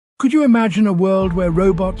Could you imagine a world where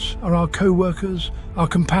robots are our co-workers, our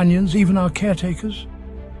companions, even our caretakers?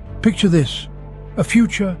 Picture this, a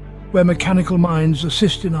future where mechanical minds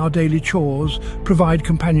assist in our daily chores, provide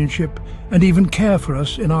companionship, and even care for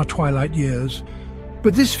us in our twilight years.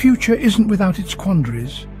 But this future isn't without its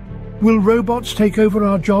quandaries. Will robots take over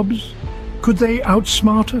our jobs? Could they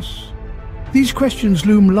outsmart us? These questions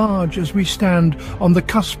loom large as we stand on the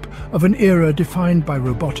cusp of an era defined by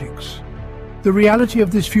robotics. The reality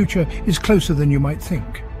of this future is closer than you might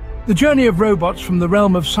think. The journey of robots from the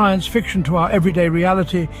realm of science fiction to our everyday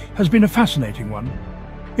reality has been a fascinating one.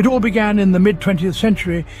 It all began in the mid-20th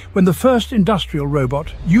century when the first industrial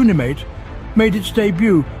robot, Unimate, made its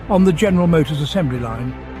debut on the General Motors assembly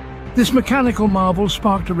line. This mechanical marvel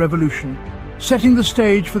sparked a revolution, setting the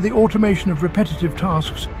stage for the automation of repetitive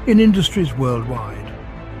tasks in industries worldwide.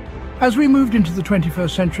 As we moved into the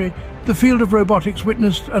 21st century, the field of robotics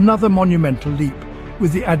witnessed another monumental leap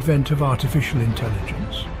with the advent of artificial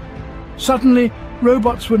intelligence. Suddenly,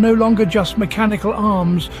 robots were no longer just mechanical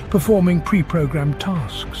arms performing pre-programmed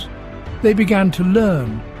tasks. They began to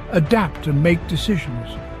learn, adapt and make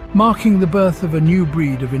decisions, marking the birth of a new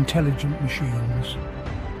breed of intelligent machines.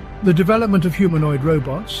 The development of humanoid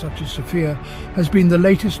robots, such as Sophia, has been the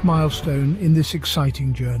latest milestone in this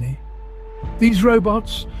exciting journey. These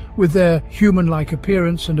robots, with their human-like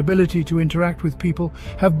appearance and ability to interact with people,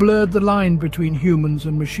 have blurred the line between humans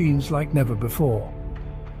and machines like never before.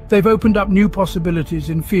 They've opened up new possibilities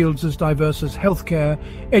in fields as diverse as healthcare,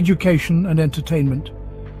 education and entertainment.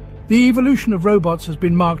 The evolution of robots has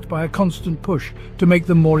been marked by a constant push to make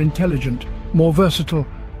them more intelligent, more versatile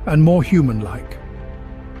and more human-like.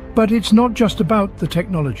 But it's not just about the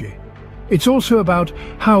technology. It's also about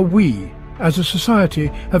how we, as a society,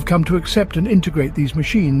 have come to accept and integrate these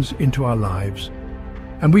machines into our lives.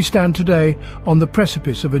 And we stand today on the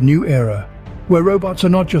precipice of a new era, where robots are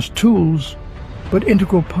not just tools, but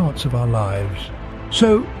integral parts of our lives.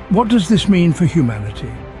 So, what does this mean for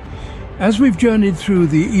humanity? As we've journeyed through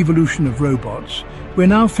the evolution of robots, we're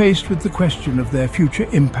now faced with the question of their future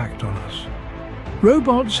impact on us.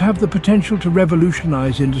 Robots have the potential to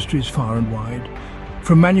revolutionize industries far and wide.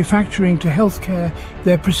 From manufacturing to healthcare,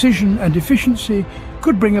 their precision and efficiency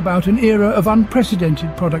could bring about an era of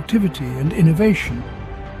unprecedented productivity and innovation.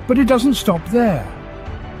 But it doesn't stop there.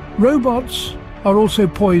 Robots are also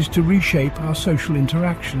poised to reshape our social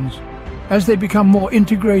interactions. As they become more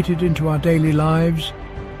integrated into our daily lives,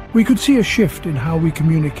 we could see a shift in how we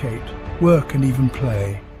communicate, work and even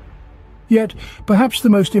play. Yet, perhaps the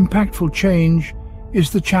most impactful change is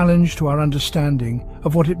the challenge to our understanding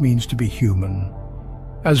of what it means to be human.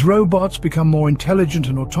 As robots become more intelligent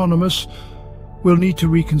and autonomous, we'll need to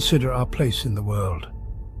reconsider our place in the world.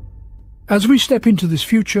 As we step into this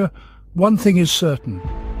future, one thing is certain.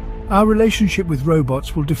 Our relationship with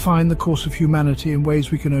robots will define the course of humanity in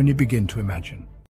ways we can only begin to imagine.